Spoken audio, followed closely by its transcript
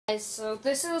So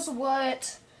this is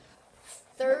what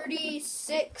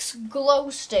 36 glow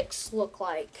sticks look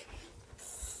like.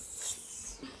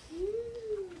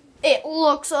 It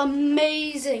looks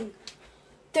amazing.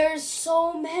 There's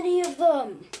so many of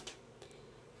them.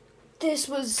 This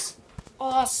was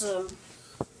awesome.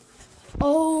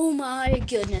 Oh my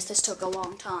goodness, this took a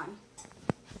long time.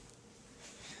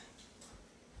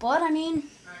 But I mean,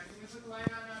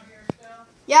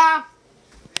 yeah,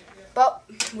 but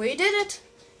we did it.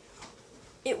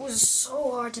 It was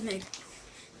so hard to make.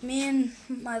 Me and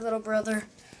my little brother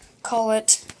call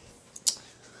it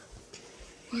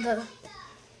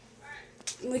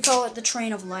we call it the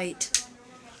train of light.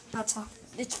 That's how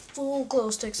it's full glow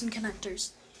sticks and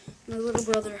connectors. My little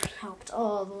brother helped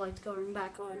all the lights going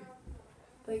back on.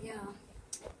 But yeah,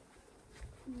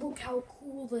 look how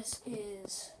cool this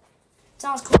is. It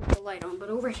sounds cool with the light on, but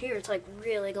over here it's like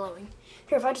really glowing.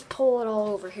 Here, if I just pull it all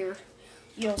over here,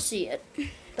 you'll see it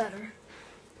better.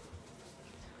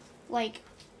 Like,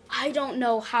 I don't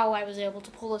know how I was able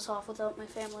to pull this off without my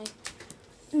family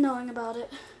knowing about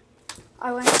it.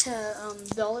 I went to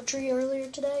Dollar Tree earlier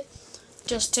today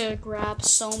just to grab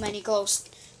so many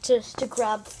to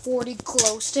grab 40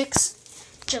 glow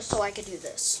sticks just so I could do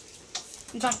this.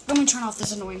 In fact, let me turn off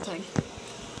this annoying thing.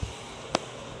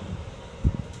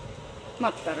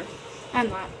 Much better.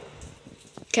 And that.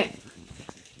 Okay.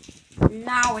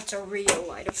 Now it's a real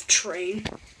light of train.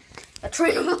 A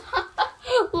train of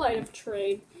light of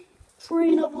train.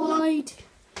 Train of light.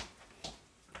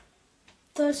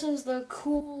 This is the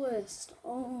coolest.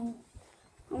 Oh.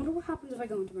 I wonder what happens if I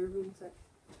go into my room with it.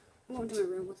 I'm going to my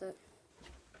room with it.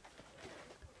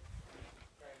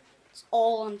 It's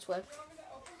all on Swift.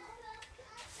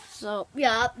 So,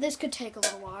 yeah, this could take a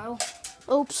little while.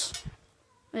 Oops.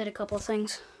 I did a couple of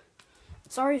things.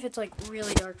 Sorry if it's like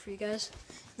really dark for you guys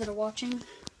that are watching.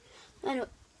 Anyway.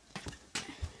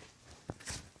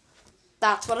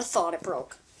 That's what I thought, it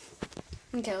broke.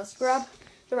 Okay, let's grab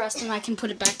the rest and I can put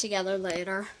it back together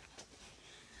later.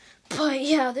 But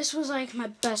yeah, this was like my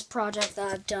best project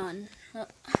that I've done.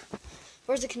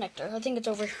 Where's the connector? I think it's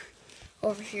over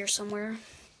here somewhere.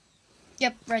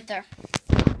 Yep, right there.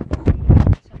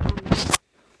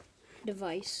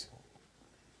 Device.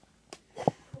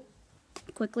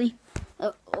 Quickly.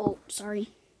 Oh, sorry.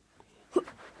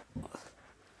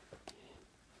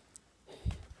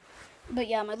 But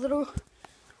yeah,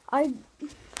 I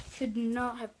could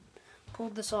not have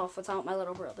pulled this off without my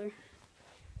little brother.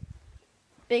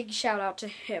 Big shout out to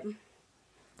him.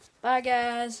 Bye,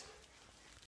 guys.